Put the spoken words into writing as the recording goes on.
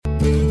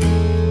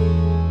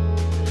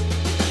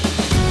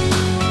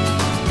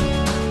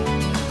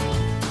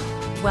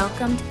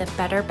Welcome to the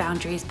Better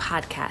Boundaries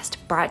podcast,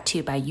 brought to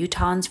you by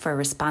Utahns for a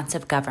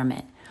Responsive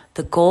Government.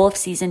 The goal of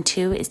Season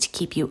 2 is to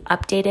keep you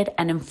updated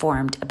and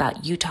informed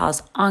about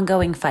Utah's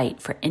ongoing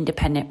fight for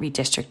independent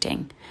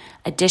redistricting.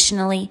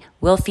 Additionally,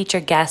 we'll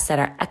feature guests that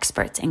are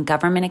experts in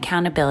government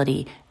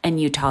accountability and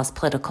Utah's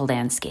political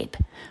landscape.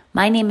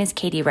 My name is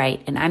Katie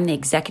Wright, and I'm the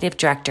Executive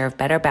Director of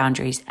Better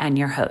Boundaries and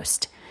your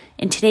host.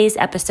 In today's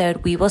episode,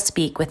 we will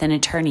speak with an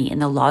attorney in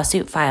the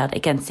lawsuit filed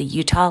against the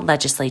Utah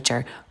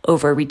legislature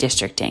over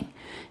redistricting,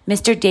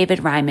 Mr.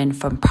 David Ryman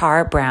from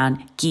Parr,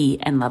 Brown, Gee,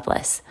 and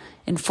Loveless.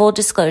 In full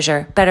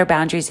disclosure, Better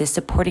Boundaries is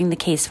supporting the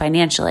case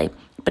financially,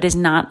 but is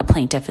not a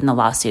plaintiff in the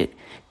lawsuit.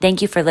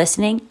 Thank you for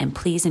listening, and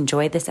please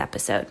enjoy this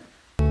episode.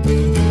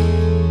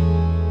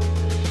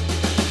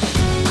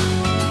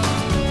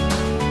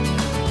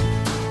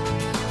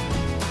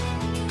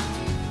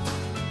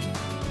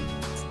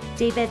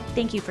 David,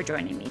 thank you for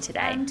joining me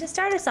today. To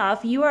start us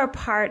off, you are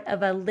part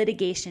of a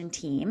litigation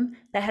team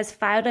that has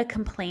filed a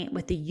complaint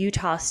with the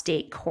Utah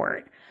State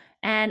Court.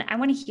 And I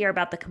want to hear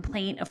about the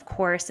complaint, of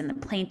course, and the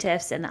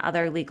plaintiffs and the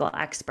other legal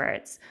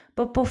experts.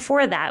 But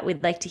before that,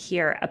 we'd like to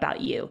hear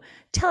about you.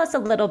 Tell us a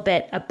little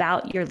bit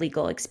about your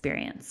legal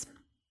experience.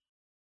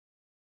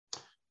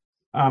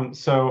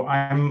 So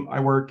I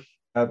work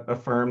at a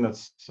firm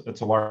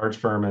it's a large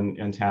firm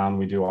in town.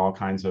 We do all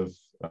kinds of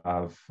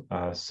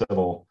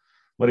civil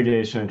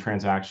litigation and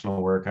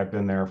transactional work. I've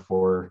been there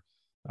for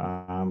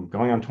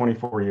going on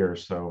 24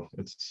 years, so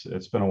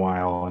it's been a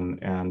while,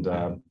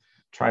 and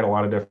tried a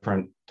lot of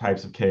different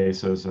types of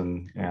cases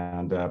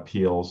and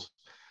appeals.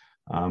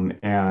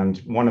 And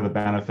one of the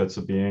benefits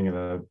of being at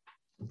a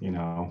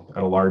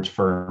large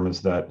firm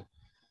is that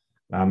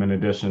in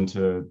addition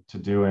to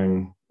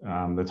doing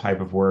the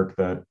type of work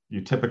that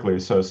you typically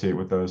associate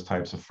with those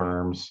types of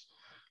firms,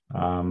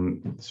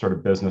 sort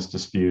of business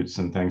disputes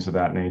and things of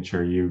that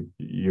nature, you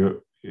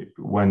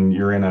when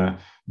you're in a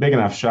big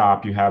enough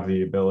shop, you have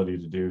the ability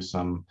to do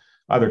some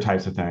other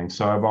types of things.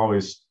 So I've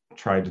always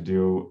tried to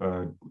do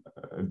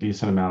a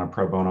decent amount of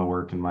pro bono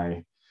work in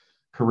my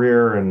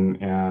career and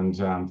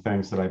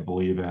things that I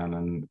believe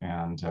in,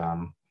 and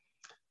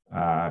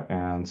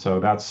so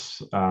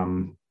that's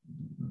one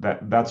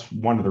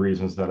of the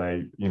reasons that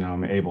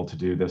I'm able to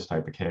do this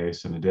type of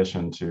case, in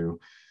addition to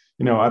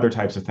other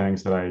types of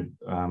things that I've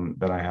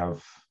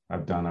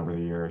done over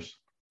the years.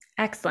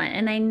 Excellent.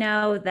 And I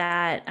know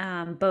that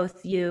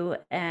both you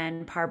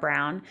and Parr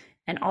Brown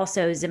and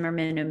also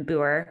Zimmerman and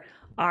Boer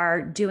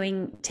are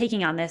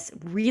taking on this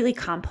really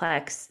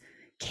complex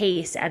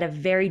case at a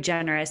very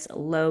generous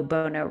low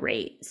bono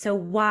rate. So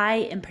why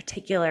in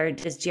particular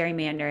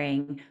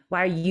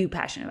why are you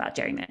passionate about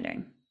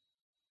gerrymandering?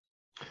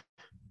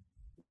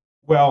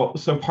 Well,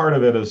 so part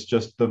of it is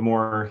just the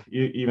more,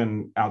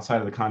 even outside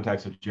of the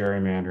context of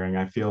gerrymandering,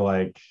 I feel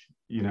like,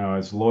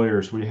 as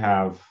lawyers, we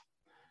have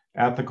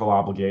ethical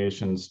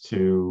obligations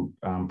to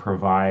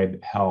provide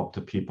help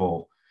to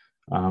people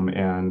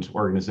and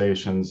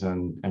organizations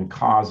and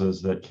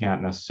causes that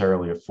can't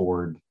necessarily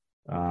afford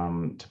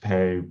to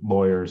pay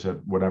lawyers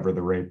at whatever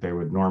the rate they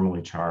would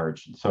normally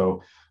charge.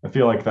 So I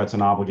feel like that's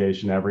an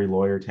obligation every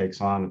lawyer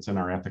takes on. It's in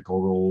our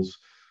ethical rules.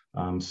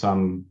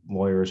 Some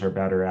lawyers are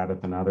better at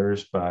it than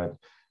others, but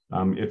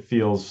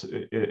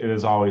it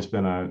has always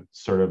been a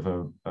sort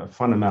of a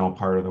fundamental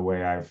part of the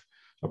way I've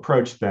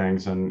approached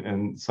things.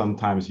 And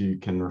sometimes you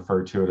can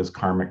refer to it as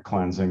karmic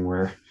cleansing,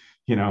 where,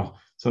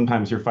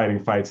 sometimes you're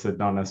fighting fights that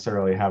don't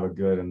necessarily have a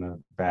good and a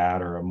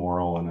bad, or a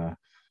moral and a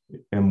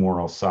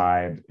immoral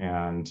side.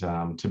 And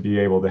to be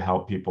able to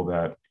help people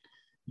that,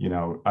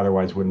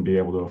 otherwise wouldn't be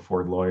able to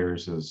afford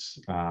lawyers is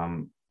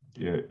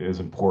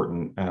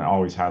important, and it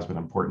always has been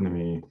important to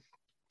me.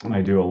 And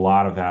I do a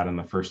lot of that in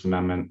the First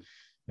Amendment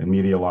and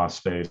media law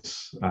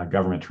space,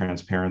 government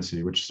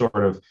transparency, which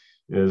sort of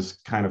is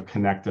kind of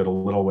connected a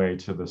little way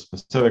to the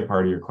specific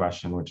part of your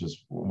question, which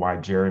is why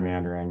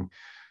gerrymandering.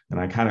 And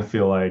I kind of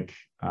feel like,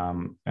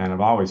 and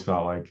I've always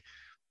felt like,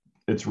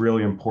 it's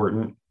really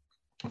important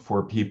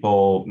for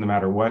people, no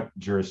matter what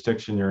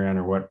jurisdiction you're in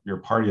or what your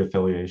party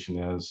affiliation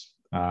is,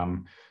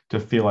 to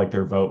feel like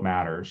their vote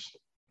matters,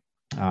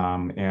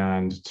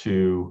 and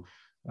to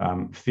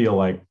feel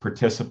like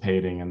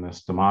participating in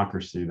this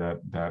democracy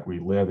that we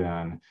live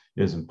in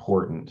is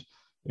important.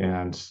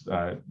 And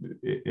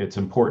it's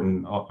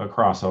important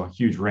across a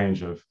huge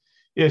range of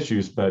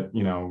issues, but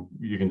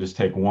you can just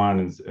take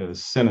one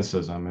as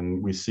cynicism,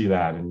 and we see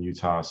that in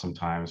Utah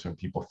sometimes when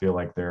people feel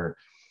like their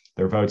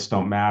votes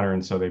don't matter,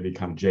 and so they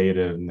become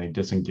jaded and they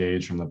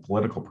disengage from the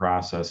political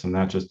process, and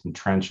that just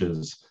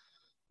entrenches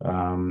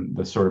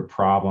the sort of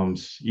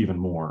problems even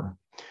more.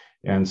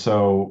 And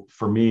so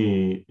for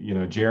me,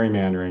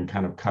 gerrymandering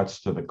kind of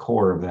cuts to the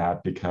core of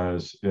that,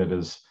 because it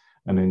is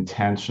an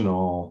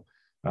intentional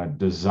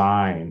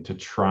design to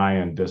try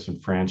and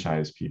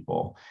disenfranchise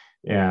people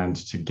and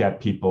to get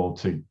people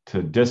to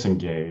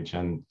disengage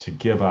and to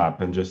give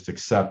up and just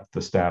accept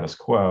the status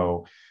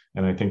quo.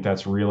 And I think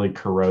that's really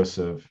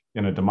corrosive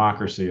in a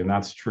democracy, and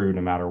that's true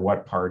no matter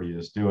what party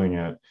is doing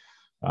it.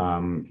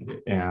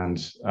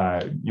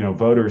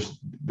 Voters,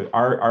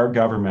 our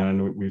government,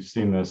 and we've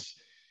seen this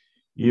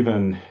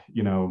even,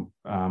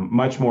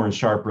 much more in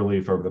sharp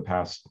relief over the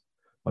past,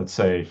 let's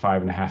say,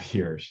 5.5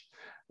 years,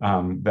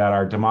 that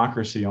our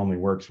democracy only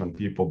works when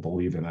people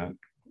believe in it.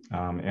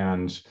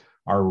 And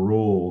our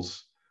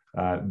rules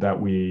that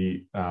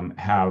we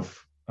have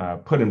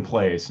put in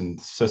place and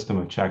system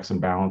of checks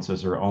and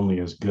balances are only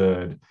as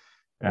good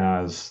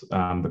as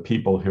the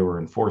people who are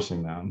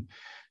enforcing them.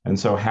 And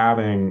so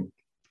having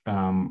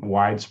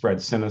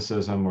widespread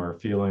cynicism or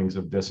feelings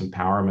of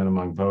disempowerment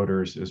among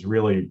voters is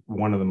really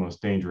one of the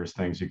most dangerous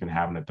things you can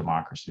have in a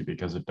democracy,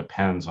 because it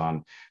depends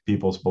on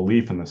people's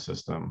belief in the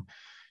system.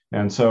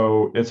 And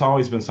so it's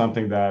always been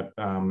something that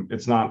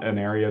it's not an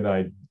area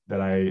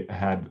that I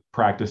had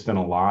practiced in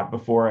a lot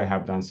before. I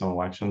have done some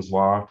elections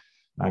law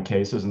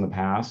cases in the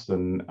past,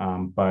 and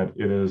but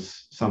it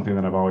is something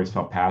that I've always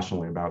felt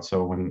passionately about.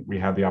 So when we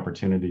had the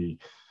opportunity,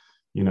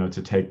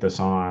 to take this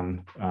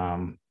on,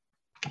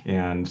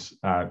 and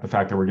the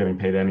fact that we're getting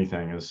paid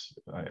anything is,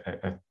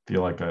 I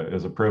feel like,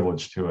 is a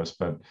privilege to us.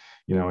 But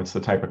it's the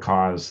type of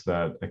cause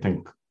that I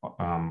think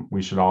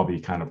we should all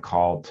be kind of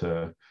called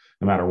to.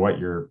 No matter what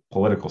your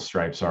political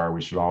stripes are,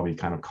 we should all be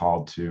kind of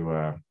called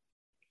to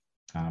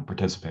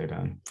participate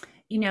in.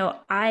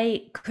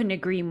 I couldn't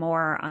agree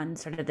more on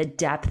sort of the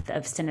depth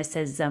of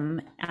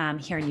cynicism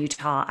here in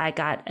Utah. I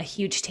got a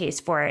huge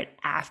taste for it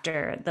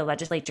after the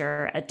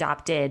legislature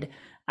adopted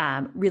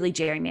really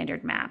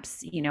gerrymandered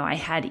maps. I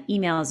had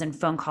emails and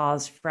phone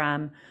calls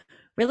from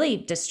really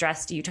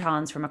distressed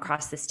Utahns from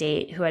across the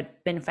state who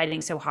had been fighting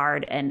so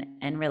hard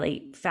and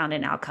really found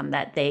an outcome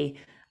that they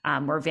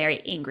were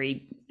very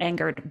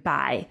angered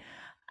by.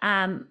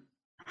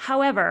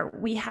 However,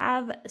 we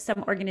have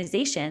some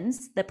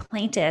organizations, the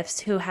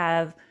plaintiffs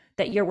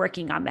that you're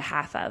working on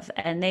behalf of,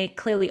 and they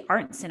clearly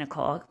aren't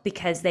cynical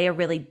because they are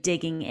really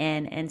digging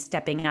in and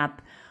stepping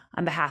up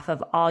on behalf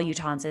of all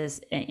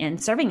Utahns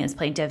and serving as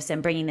plaintiffs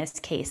and bringing this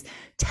case.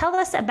 Tell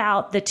us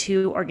about the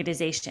two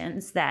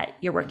organizations that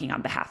you're working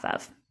on behalf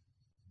of.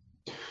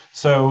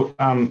 So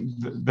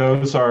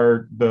those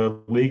are the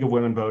League of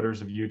Women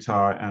Voters of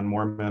Utah and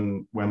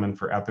Mormon Women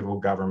for Ethical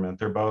Government.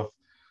 They're both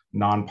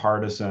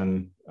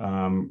nonpartisan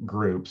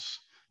groups,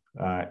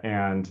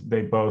 and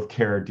they both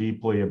care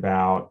deeply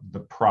about the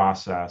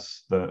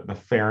process, the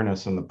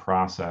fairness in the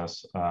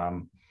process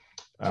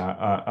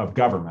of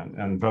government.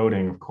 And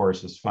voting, of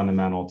course, is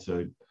fundamental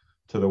to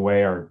the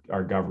way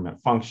our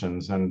government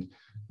functions. And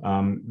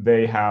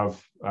they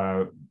have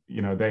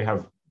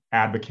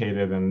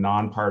advocated in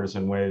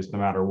nonpartisan ways, no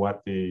matter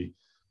what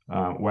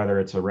whether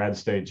it's a red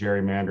state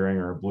gerrymandering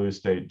or a blue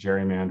state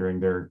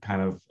gerrymandering. They're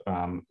kind of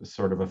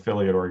sort of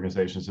affiliate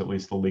organizations. At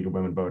least the League of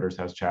Women Voters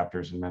has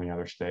chapters in many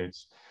other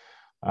states.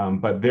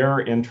 But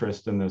their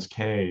interest in this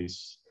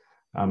case,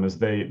 is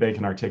they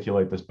can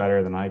articulate this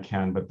better than I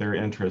can, but their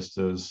interest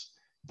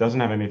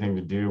doesn't have anything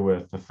to do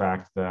with the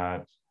fact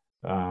that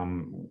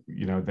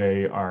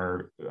they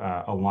are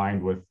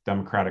aligned with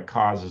democratic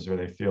causes, or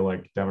they feel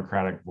like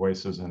democratic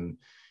voices in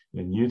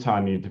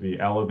Utah need to be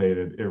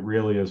elevated. It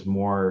really is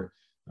more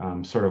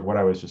sort of what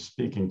I was just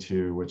speaking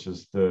to, which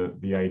is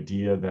the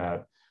idea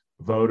that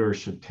voters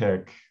should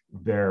pick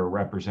their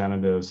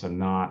representatives and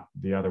not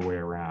the other way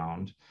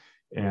around.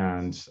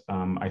 And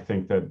I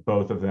think that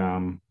both of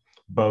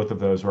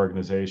those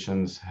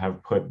organizations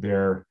have put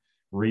their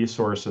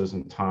resources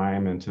and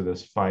time into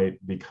this fight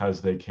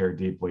because they care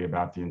deeply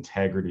about the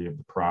integrity of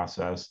the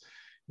process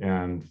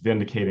and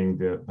vindicating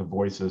the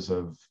voices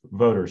of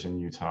voters in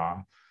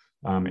Utah.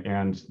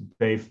 And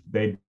they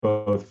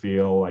both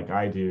feel, like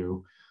I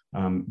do,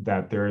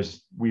 that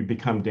we've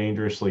become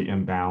dangerously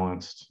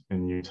imbalanced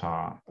in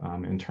Utah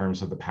in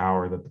terms of the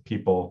power that the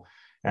people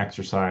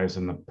exercise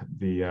and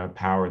the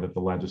power that the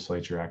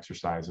legislature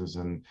exercises,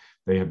 and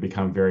they have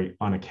become very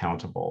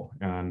unaccountable.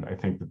 And I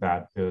think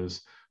that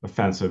is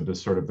offensive to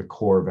sort of the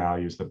core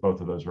values that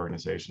both of those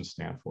organizations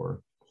stand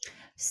for.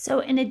 So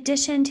in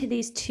addition to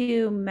these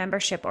two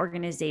membership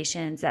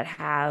organizations that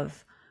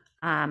have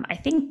I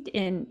think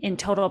in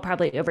total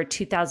probably over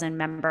 2,000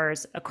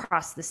 members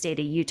across the state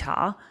of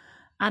Utah,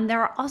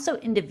 there are also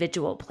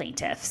individual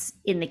plaintiffs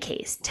in the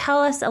case. Tell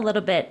us a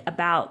little bit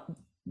about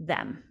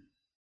them.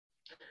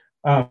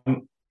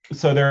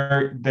 So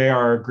they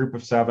are a group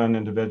of 7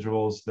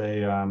 individuals.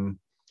 They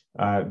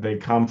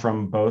come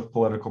from both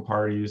political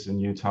parties in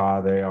Utah.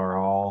 They are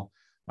all,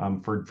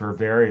 for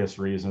various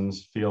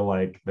reasons, feel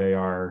like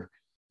their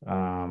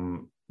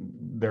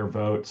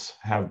votes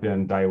have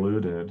been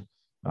diluted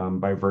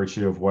by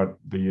virtue of what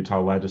the Utah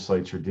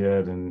legislature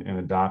did in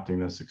adopting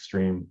this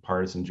extreme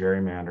partisan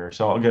gerrymander.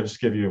 So I'll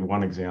just give you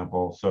one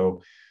example.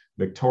 So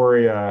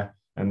Victoria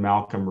and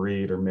Malcolm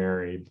Reed are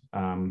married.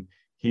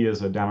 He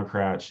is a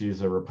Democrat, she's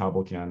a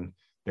Republican.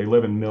 They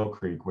live in Mill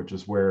Creek, which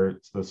is where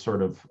it's the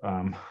sort of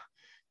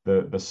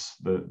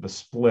the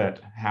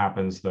split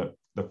happens, that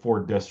the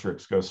 4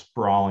 districts go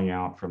sprawling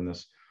out from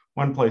this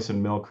one place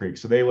in Mill Creek.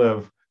 So they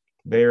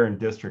are in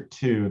District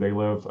 2. They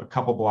live a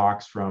couple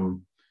blocks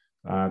from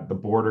the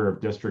border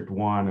of District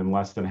 1 and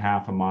less than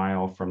half a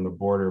mile from the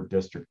border of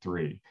District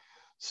 3.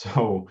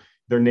 So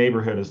their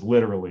neighborhood is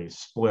literally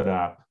split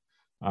up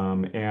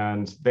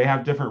And they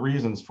have different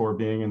reasons for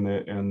being in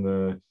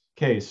the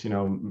case.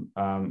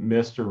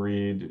 Mr.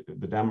 Reed,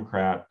 the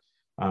Democrat,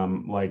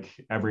 like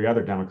every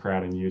other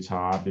Democrat in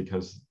Utah,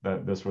 because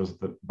this was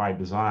by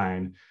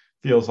design,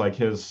 feels like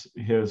his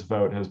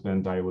vote has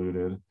been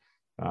diluted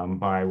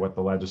by what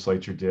the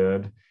legislature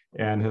did,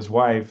 and his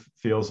wife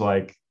feels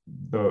like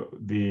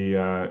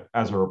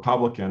as a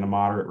Republican, a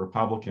moderate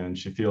Republican,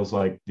 she feels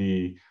like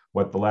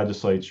what the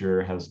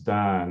legislature has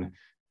done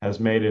has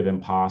made it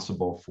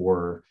impossible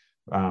for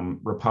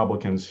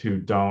Republicans who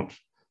don't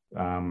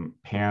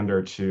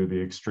pander to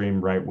the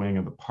extreme right wing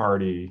of the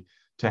party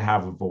to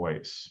have a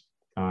voice.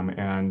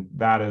 And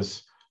that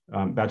just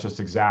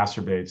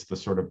exacerbates the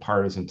sort of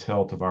partisan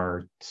tilt of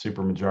our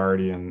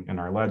supermajority in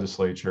our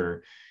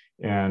legislature.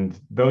 And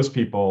those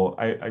people,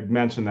 I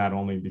mention that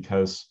only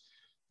because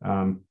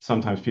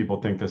sometimes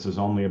people think this is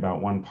only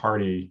about one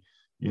party,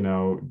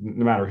 no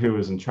matter who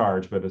is in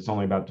charge, but it's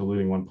only about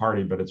diluting one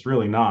party, but it's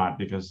really not,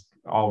 because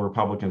all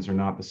Republicans are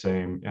not the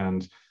same.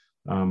 And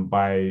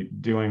by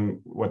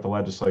doing what the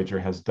legislature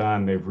has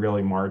done, they've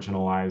really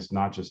marginalized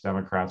not just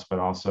Democrats, but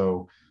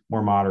also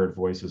more moderate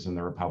voices in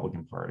the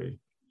Republican Party.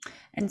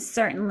 And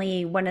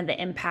certainly one of the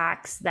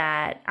impacts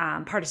that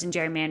partisan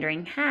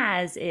gerrymandering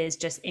has is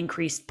just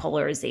increased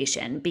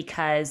polarization,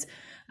 because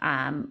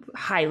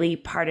highly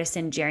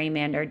partisan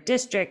gerrymandered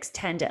districts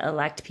tend to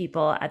elect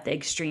people at the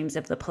extremes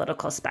of the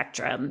political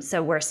spectrum.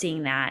 So we're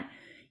seeing that,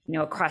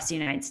 across the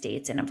United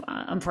States. And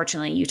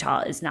unfortunately,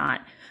 Utah is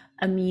not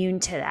immune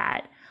to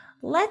that.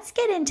 Let's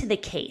get into the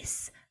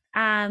case.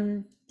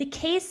 The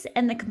case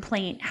and the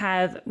complaint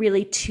have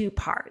really two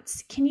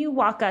parts. Can you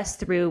walk us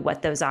through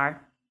what those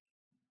are?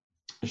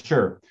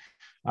 Sure.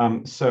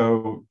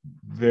 So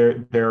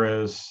there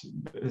is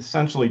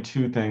essentially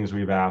two things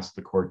we've asked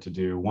the court to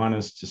do. One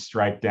is to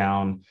strike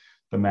down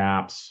the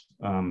maps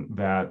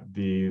that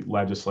the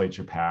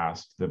legislature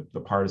passed,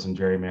 the partisan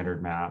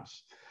gerrymandered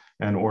maps,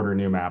 and order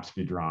new maps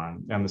be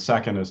drawn. And the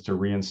second is to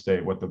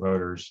reinstate what the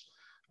voters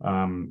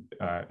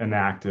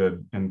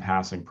enacted in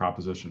passing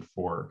Proposition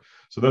 4.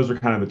 So those are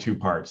kind of the two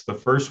parts. The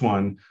first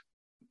one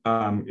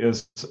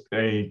is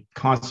a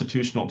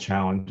constitutional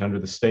challenge under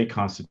the state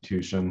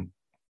constitution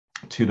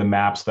to the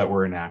maps that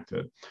were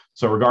enacted.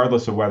 So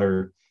regardless of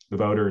whether the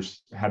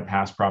voters had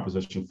passed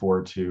Proposition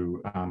 4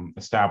 to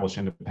establish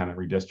independent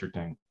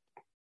redistricting,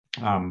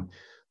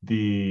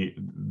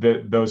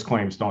 those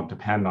claims don't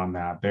depend on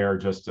that. They are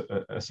just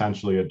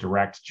essentially a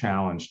direct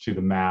challenge to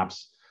the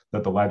maps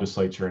that the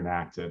legislature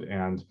enacted.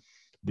 And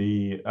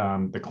the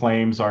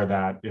claims are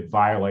that it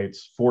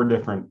violates 4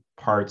 different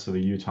parts of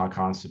the Utah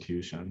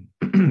Constitution.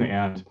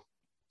 And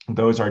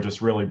those are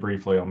just really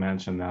briefly, I'll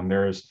mention them.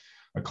 There's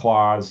a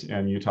clause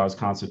in Utah's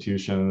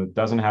Constitution that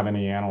doesn't have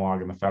any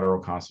analog in the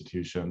federal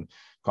Constitution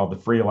called the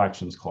Free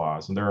Elections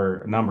Clause. And there are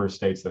a number of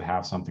states that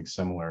have something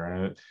similar.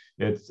 And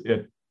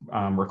it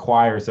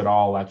requires that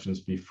all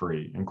elections be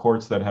free. And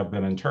courts that have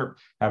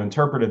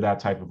interpreted that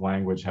type of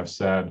language have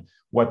said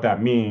what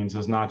that means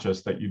is not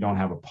just that you don't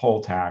have a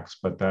poll tax,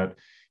 but that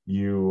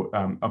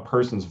one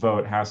person's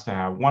vote has to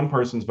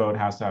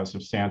have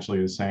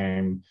substantially the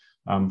same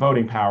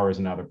voting power as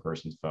another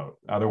person's vote.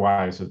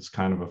 Otherwise, it's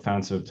kind of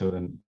offensive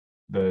to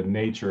the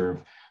nature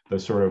of the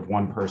sort of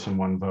one person,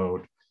 one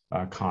vote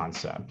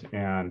concept.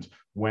 And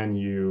when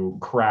you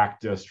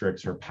crack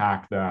districts or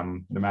pack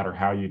them, no matter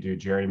how you do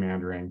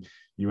gerrymandering,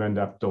 you end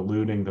up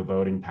diluting the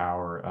voting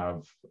power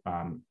of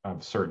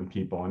certain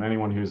people. And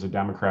anyone who's a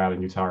Democrat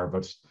in Utah or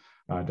votes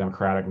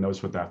Democratic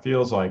knows what that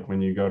feels like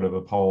when you go to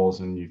the polls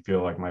and you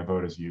feel like my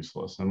vote is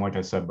useless. And like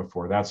I said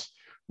before, that's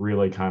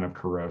really kind of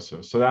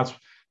corrosive. So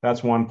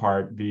that's one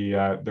part.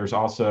 There's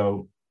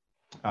also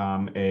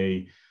an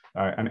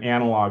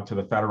analog to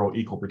the federal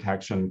equal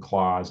protection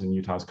clause in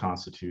Utah's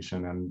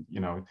Constitution.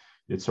 And,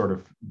 it sort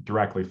of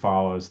directly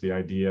follows the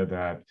idea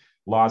that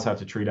laws have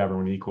to treat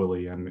everyone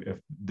equally. And if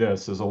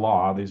this is a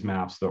law, these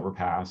maps that were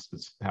passed,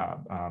 it's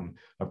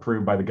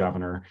approved by the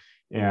governor,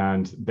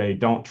 and they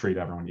don't treat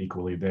everyone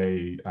equally.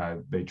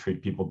 They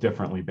treat people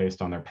differently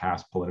based on their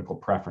past political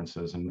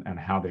preferences and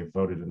how they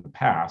voted in the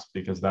past,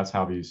 because that's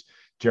how these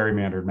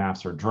gerrymandered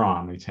maps are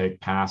drawn. They take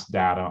past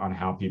data on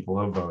how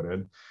people have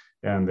voted,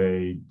 and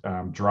they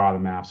draw the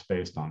maps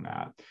based on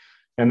that.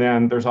 And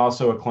then there's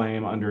also a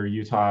claim under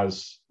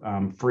Utah's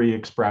free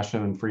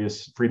expression and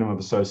freedom of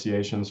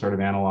association, sort of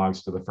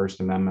analogs to the First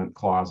Amendment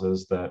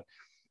clauses, that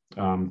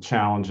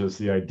challenges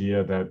the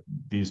idea that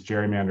these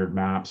gerrymandered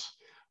maps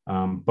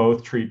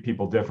both treat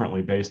people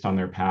differently based on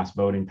their past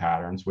voting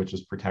patterns, which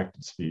is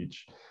protected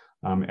speech,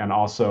 and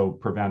also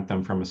prevent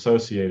them from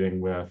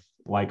associating with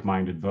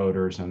like-minded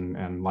voters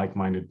and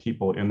like-minded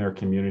people in their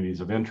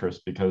communities of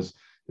interest, because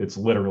it's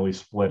literally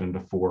split into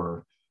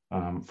four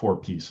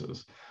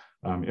pieces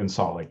in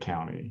Salt Lake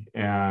County.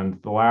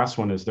 And the last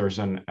one is there's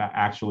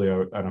actually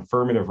an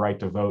affirmative right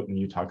to vote in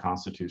the Utah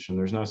Constitution.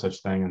 There's no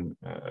such thing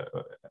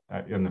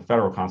in the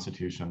federal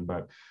Constitution,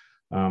 but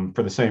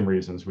for the same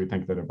reasons, we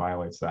think that it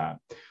violates that.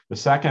 The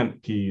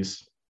second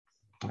piece,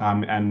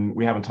 and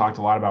we haven't talked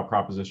a lot about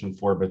Proposition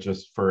 4, but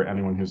just for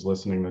anyone who's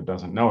listening that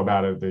doesn't know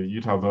about it, the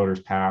Utah voters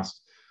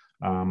passed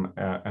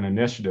an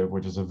initiative,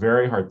 which is a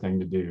very hard thing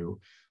to do.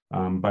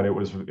 But it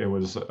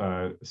was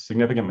a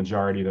significant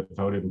majority that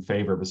voted in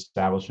favor of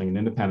establishing an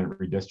independent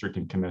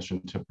redistricting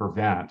commission to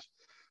prevent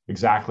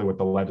exactly what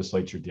the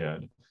legislature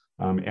did.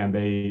 And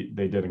they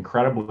did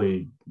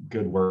incredibly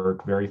good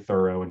work, very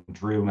thorough, and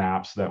drew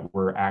maps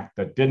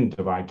that didn't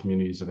divide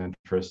communities of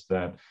interest,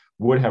 that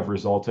would have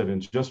resulted in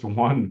just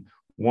one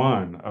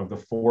of the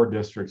 4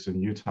 districts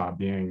in Utah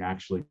being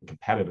actually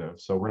competitive.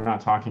 So we're not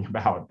talking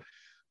about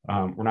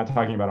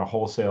a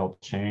wholesale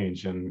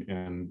change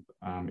in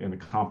the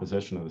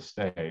composition of the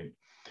state,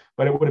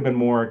 but it would have been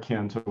more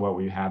akin to what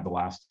we had the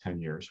last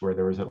 10 years, where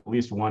there was at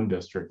least one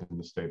district in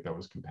the state that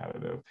was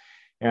competitive.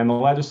 And the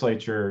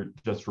legislature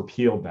just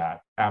repealed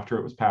that after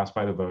it was passed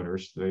by the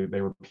voters.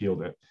 They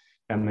repealed it,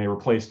 and they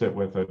replaced it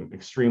with an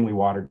extremely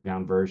watered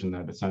down version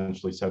that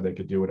essentially said they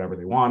could do whatever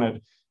they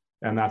wanted.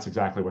 And that's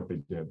exactly what they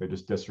did. They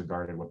just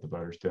disregarded what the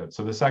voters did.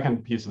 So the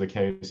second piece of the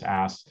case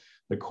asks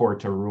the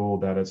court to rule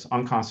that it's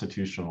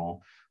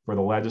unconstitutional for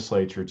the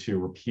legislature to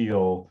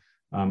repeal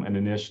an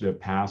initiative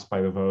passed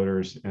by the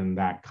voters in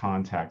that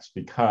context,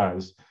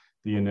 because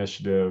the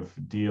initiative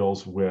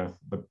deals with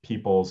the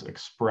people's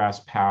express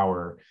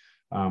power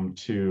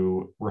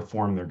to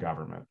reform their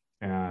government.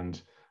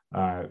 And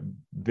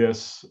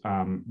this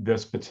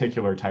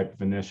particular type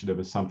of initiative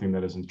is something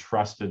that is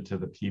entrusted to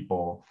the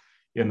people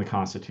in the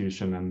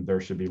Constitution, and there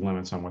should be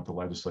limits on what the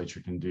legislature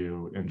can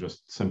do in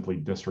just simply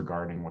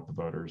disregarding what the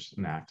voters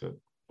enacted.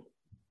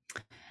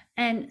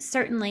 And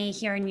certainly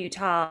here in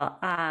Utah,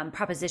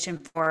 Proposition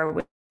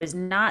 4 was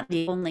not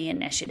the only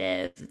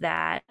initiative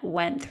that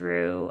went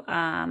through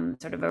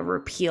sort of a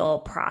repeal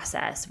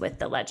process with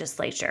the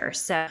legislature.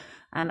 So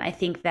I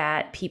think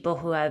that people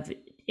who have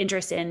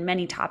interest in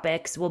many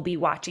topics will be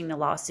watching the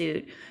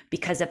lawsuit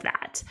because of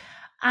that.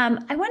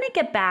 I want to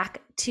get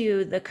back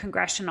to the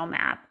congressional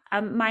map.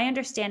 My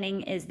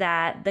understanding is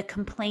that the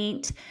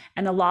complaint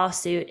and the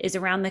lawsuit is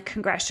around the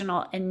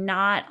congressional and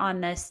not on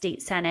the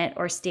state Senate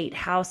or state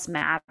House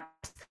maps,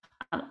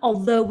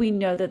 although we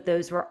know that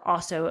those were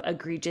also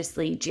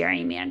egregiously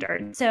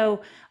gerrymandered.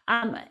 So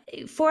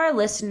for our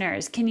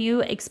listeners, can you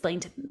explain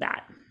to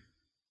that?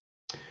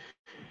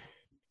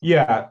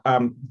 Yeah,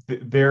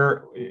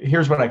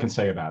 here's what I can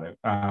say about it.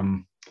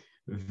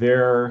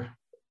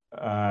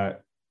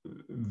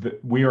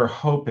 We are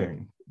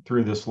hoping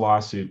through this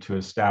lawsuit to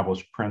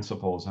establish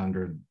principles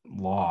under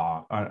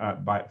law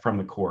from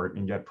the court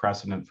and get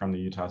precedent from the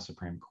Utah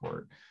Supreme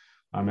Court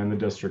and the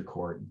district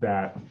court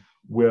that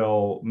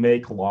will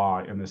make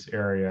law in this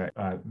area.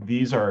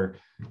 These are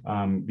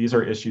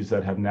issues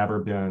that have never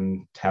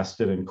been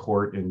tested in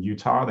court in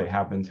Utah. They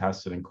have been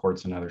tested in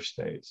courts in other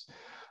states.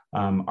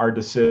 Our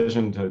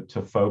decision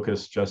to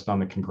focus just on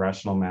the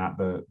congressional map,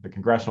 the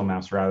congressional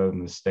maps rather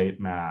than the state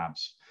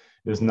maps,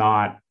 is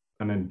not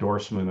an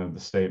endorsement of the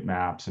state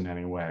maps in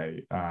any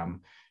way.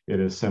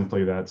 It is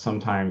simply that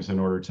sometimes in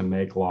order to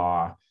make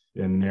law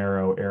in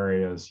narrow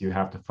areas, you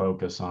have to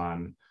focus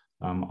on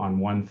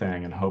one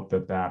thing and hope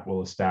that that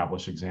will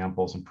establish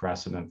examples and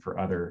precedent for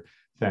other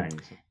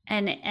things.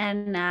 And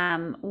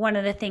one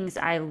of the things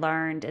I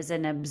learned as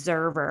an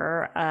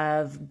observer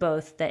of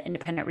both the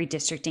Independent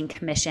Redistricting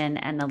Commission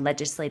and the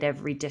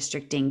Legislative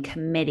Redistricting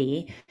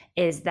Committee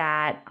is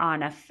that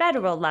on a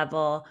federal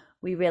level,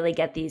 we really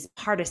get these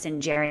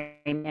partisan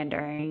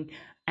gerrymandering.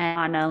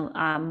 And on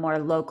a more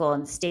local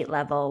and state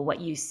level,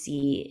 what you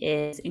see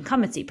is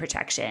incumbency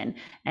protection.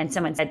 And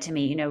someone said to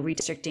me,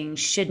 redistricting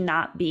should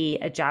not be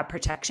a job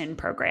protection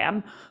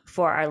program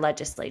for our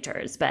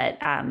legislators. But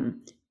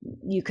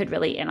you could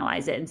really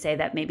analyze it and say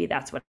that maybe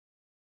that's what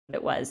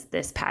it was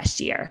this past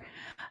year.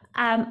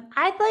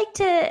 I'd like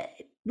to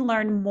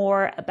learn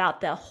more about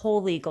the whole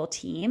legal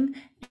team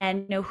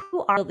and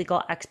who are the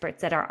legal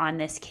experts that are on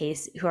this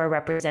case who are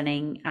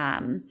representing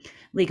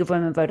League of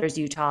Women Voters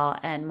Utah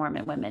and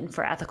Mormon Women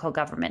for Ethical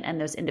Government and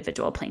those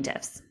individual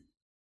plaintiffs.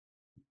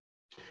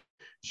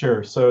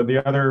 Sure. So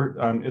the other,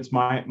 it's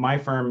my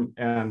firm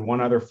and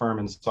one other firm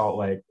in Salt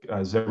Lake,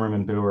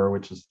 Zimmerman Brewer,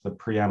 which is the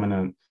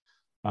preeminent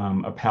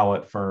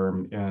appellate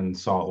firm in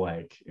Salt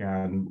Lake.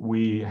 And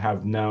we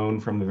have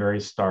known from the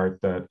very start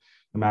that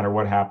no matter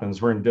what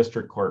happens, we're in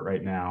district court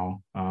right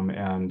now,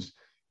 and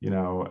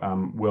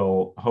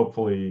we'll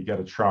hopefully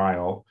get a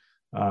trial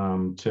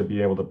to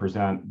be able to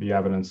present the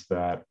evidence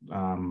that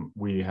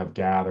we have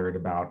gathered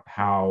about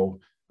how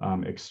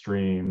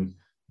extreme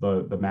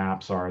the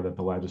maps are that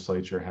the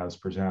legislature has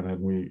presented.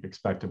 We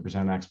expect to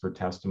present expert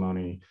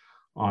testimony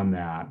on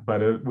that,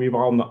 but we've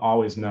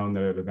always known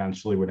that it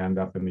eventually would end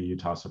up in the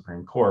Utah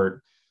Supreme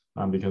Court.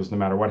 Because no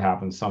matter what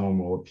happens, someone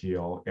will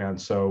appeal. And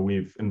so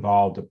we've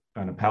involved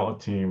an appellate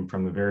team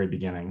from the very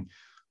beginning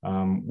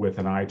with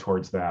an eye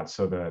towards that,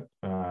 so that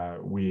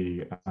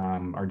we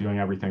are doing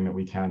everything that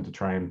we can to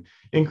try and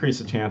increase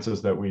the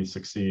chances that we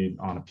succeed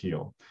on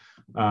appeal.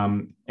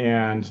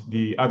 And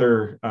the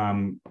other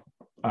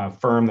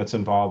firm that's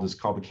involved is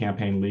called the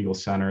Campaign Legal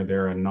Center.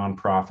 They're a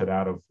nonprofit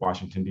out of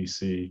Washington,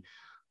 D.C.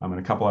 and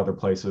a couple other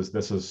places.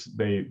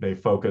 They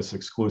focus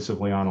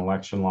exclusively on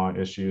election law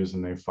issues,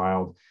 and they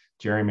filed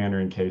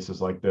gerrymandering cases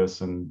like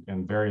this in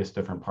various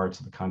different parts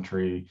of the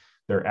country.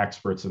 They're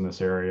experts in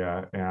this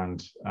area,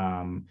 and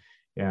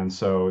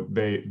so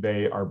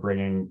they are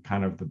bringing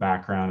kind of the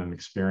background and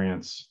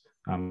experience,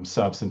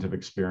 substantive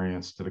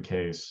experience to the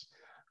case.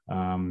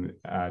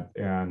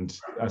 And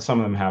some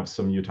of them have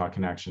some Utah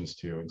connections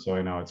too. And so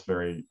I know it's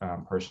very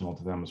personal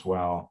to them as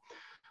well.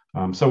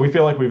 So we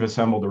feel like we've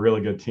assembled a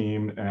really good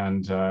team,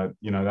 and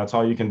that's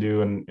all you can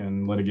do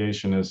in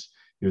litigation is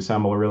you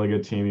assemble a really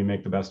good team, you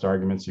make the best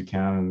arguments you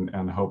can,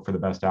 and hope for the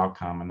best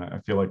outcome. And I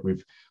feel like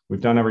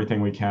we've done everything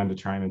we can to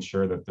try and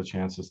ensure that the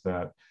chances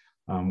that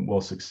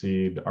we'll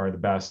succeed are the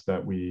best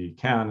that we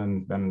can.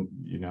 And then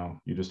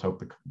you just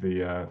hope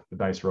the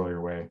dice roll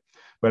your way.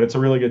 But it's a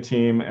really good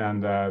team,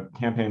 and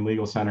Campaign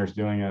Legal Center is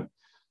doing it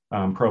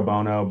pro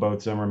bono.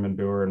 Both Zimmerman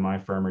Brewer and my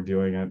firm are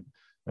doing it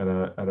at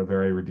a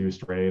very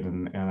reduced rate,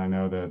 and I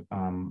know that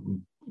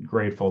I'm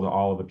grateful to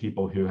all of the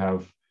people who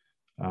have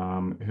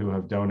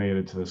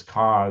donated to this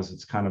cause.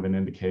 It's kind of an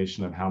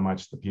indication of how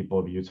much the people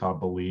of Utah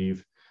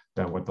believe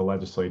that what the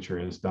legislature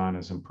has done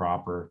is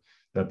improper,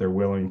 that they're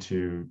willing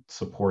to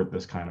support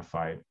this kind of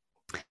fight.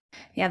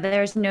 Yeah,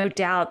 there's no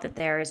doubt that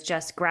there is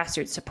just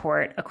grassroots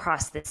support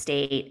across the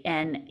state.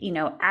 And,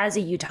 as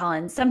a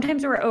Utahn,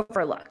 sometimes we're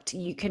overlooked.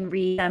 You can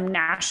read some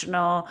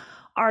national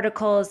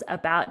articles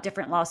about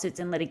different lawsuits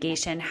and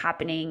litigation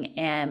happening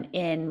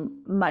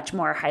in much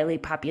more highly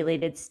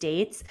populated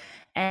states.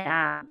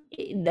 And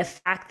the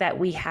fact that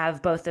we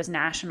have both those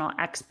national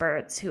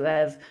experts who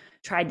have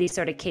tried these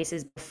sort of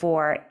cases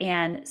before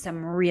and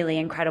some really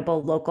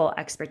incredible local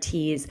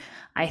expertise,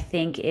 I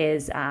think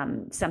is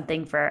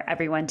something for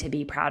everyone to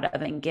be proud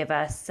of and give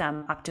us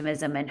some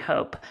optimism and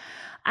hope.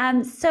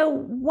 So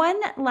one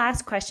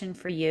last question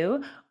for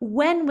you.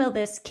 When will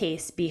this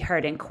case be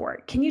heard in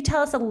court? Can you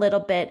tell us a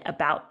little bit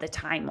about the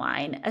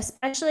timeline,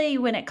 especially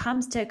when it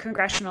comes to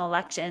congressional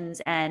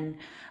elections? And,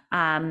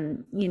 I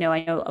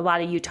know a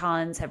lot of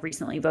Utahns have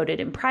recently voted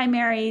in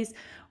primaries.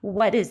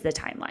 What is the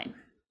timeline?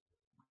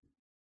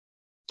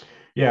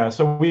 Yeah,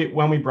 so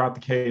when we brought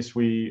the case,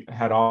 we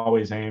had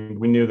always aimed,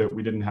 we knew that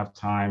we didn't have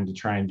time to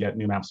try and get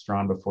new maps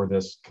drawn before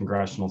this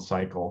congressional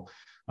cycle.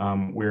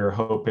 We're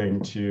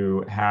hoping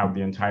to have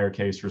the entire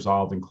case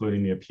resolved,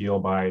 including the appeal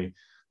by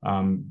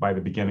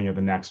the beginning of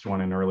the next one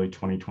in early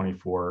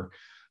 2024.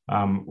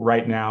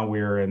 Right now,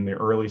 we're in the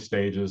early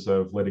stages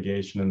of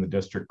litigation in the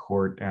district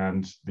court,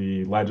 and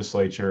the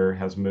legislature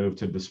has moved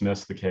to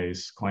dismiss the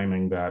case,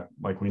 claiming that,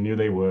 like we knew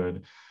they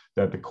would,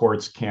 that the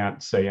courts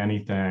can't say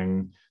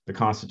anything. The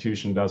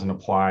Constitution doesn't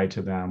apply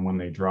to them when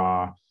they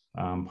draw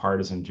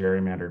partisan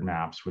gerrymandered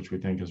maps, which we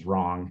think is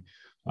wrong.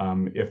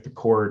 If the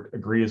court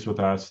agrees with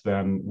us,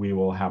 then we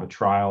will have a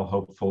trial,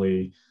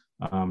 hopefully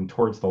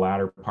towards the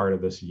latter part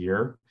of this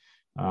year,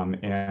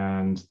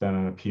 and then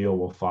an appeal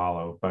will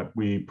follow. But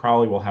we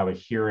probably will have a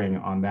hearing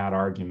on that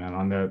argument,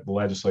 on the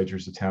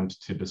legislature's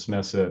attempt to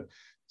dismiss it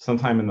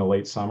sometime in the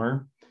late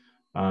summer.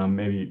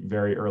 Maybe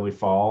very early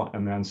fall.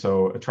 And then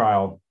so a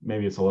trial,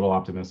 maybe it's a little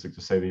optimistic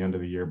to say the end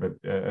of the year, but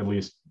at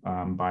least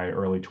by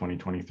early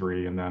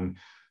 2023. And then,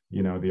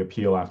 the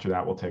appeal after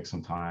that will take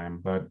some time.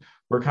 But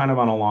we're kind of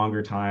on a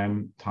longer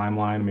timeline.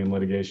 I mean,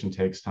 litigation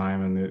takes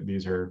time, and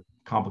these are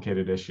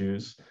complicated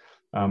issues.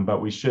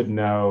 But we should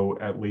know,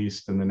 at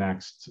least in the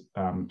next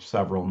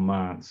several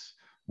months,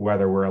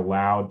 whether we're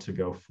allowed to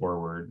go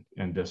forward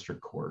in district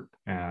court.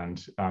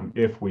 And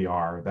if we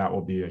are, that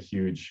will be a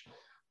huge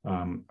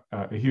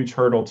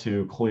hurdle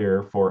to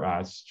clear for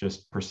us,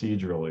 just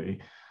procedurally.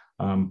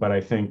 But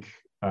I think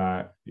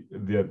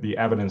the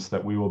evidence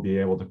that we will be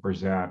able to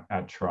present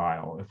at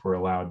trial, if we're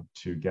allowed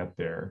to get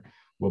there,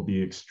 will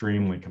be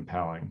extremely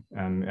compelling,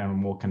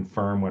 and will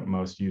confirm what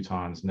most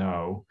Utahns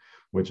know,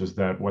 which is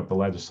that what the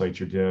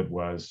legislature did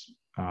was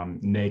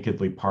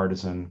nakedly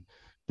partisan,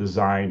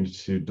 designed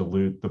to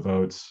dilute the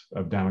votes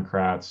of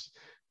Democrats,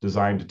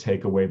 designed to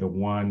take away the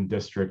one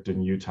district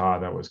in Utah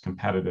that was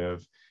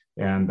competitive,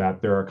 and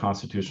that there are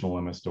constitutional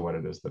limits to what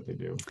it is that they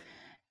do.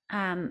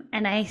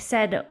 And I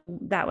said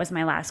that was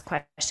my last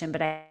question,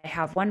 but I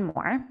have one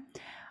more.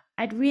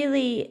 I'd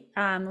really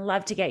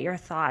love to get your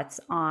thoughts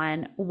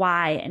on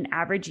why an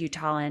average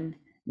Utahn,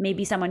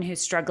 maybe someone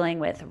who's struggling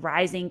with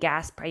rising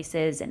gas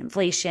prices and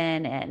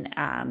inflation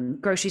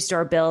and grocery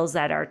store bills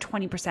that are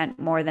 20%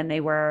 more than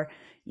they were,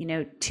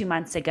 2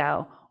 months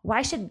ago,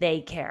 why should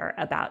they care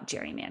about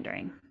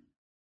gerrymandering?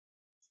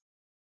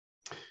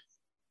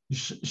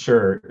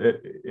 Sure,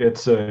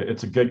 it's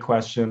a good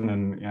question,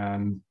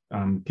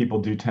 and people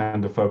do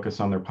tend to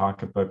focus on their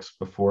pocketbooks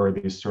before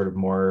these sort of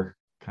more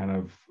kind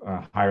of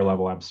higher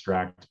level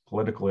abstract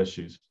political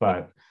issues.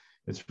 But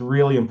it's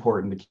really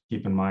important to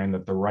keep in mind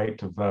that the right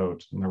to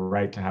vote and the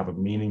right to have a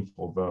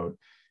meaningful vote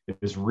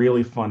is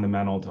really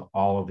fundamental to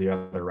all of the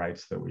other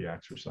rights that we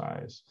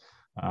exercise.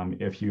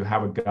 If you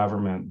have a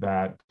government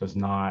that does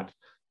not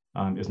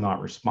is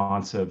not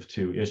responsive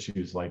to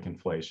issues like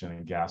inflation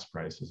and gas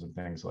prices and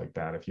things like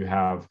that. If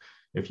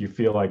you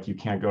feel like you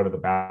can't go to the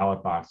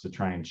ballot box to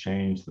try and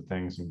change the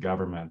things in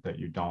government that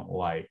you don't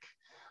like,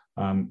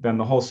 then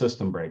the whole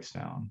system breaks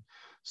down.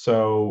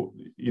 So,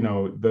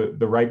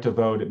 the right to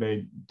vote, it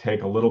may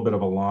take a little bit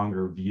of a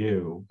longer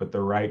view, but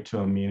the right to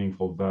a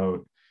meaningful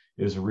vote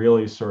is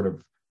really sort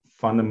of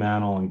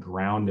fundamental and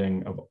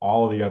grounding of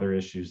all of the other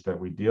issues that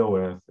we deal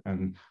with.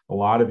 And a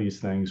lot of these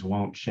things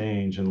won't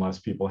change unless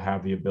people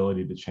have the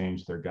ability to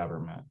change their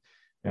government.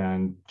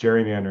 And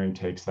gerrymandering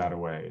takes that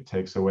away. It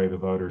takes away the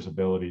voters'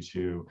 ability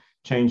to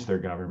change their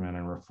government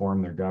and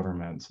reform their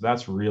government. So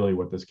that's really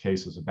what this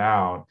case is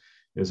about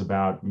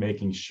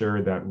making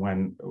sure that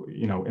when,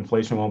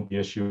 inflation won't be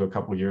an issue a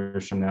couple of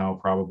years from now,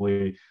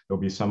 probably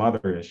there'll be some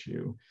other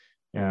issue.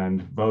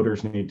 And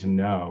voters need to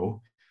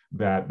know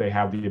that they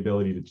have the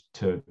ability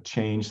to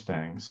change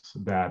things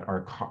that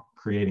are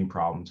creating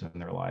problems in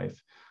their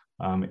life.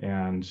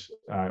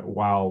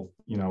 While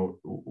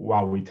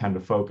we tend to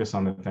focus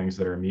on the things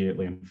that are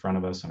immediately in front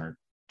of us and our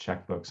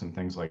checkbooks and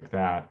things like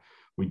that,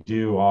 we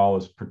do all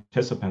as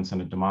participants in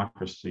a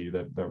democracy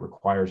that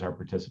requires our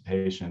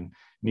participation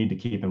need to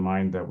keep in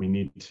mind that we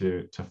need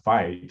to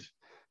fight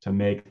to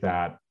make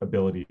that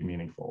ability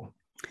meaningful.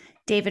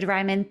 David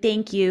Reimann,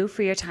 thank you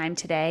for your time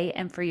today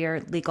and for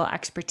your legal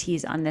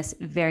expertise on this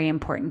very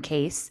important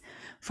case.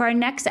 For our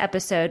next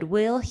episode,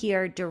 we'll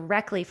hear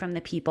directly from the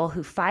people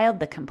who filed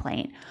the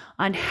complaint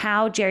on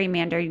how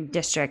gerrymandering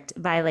districts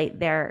violate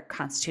their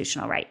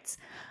constitutional rights.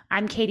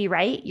 I'm Katie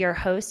Wright, your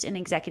host and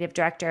executive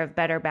director of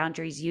Better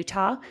Boundaries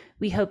Utah.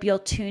 We hope you'll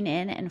tune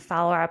in and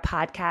follow our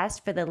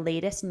podcast for the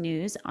latest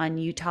news on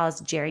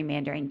Utah's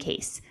gerrymandering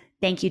case.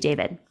 Thank you,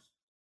 David.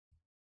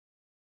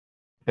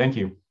 Thank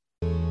you.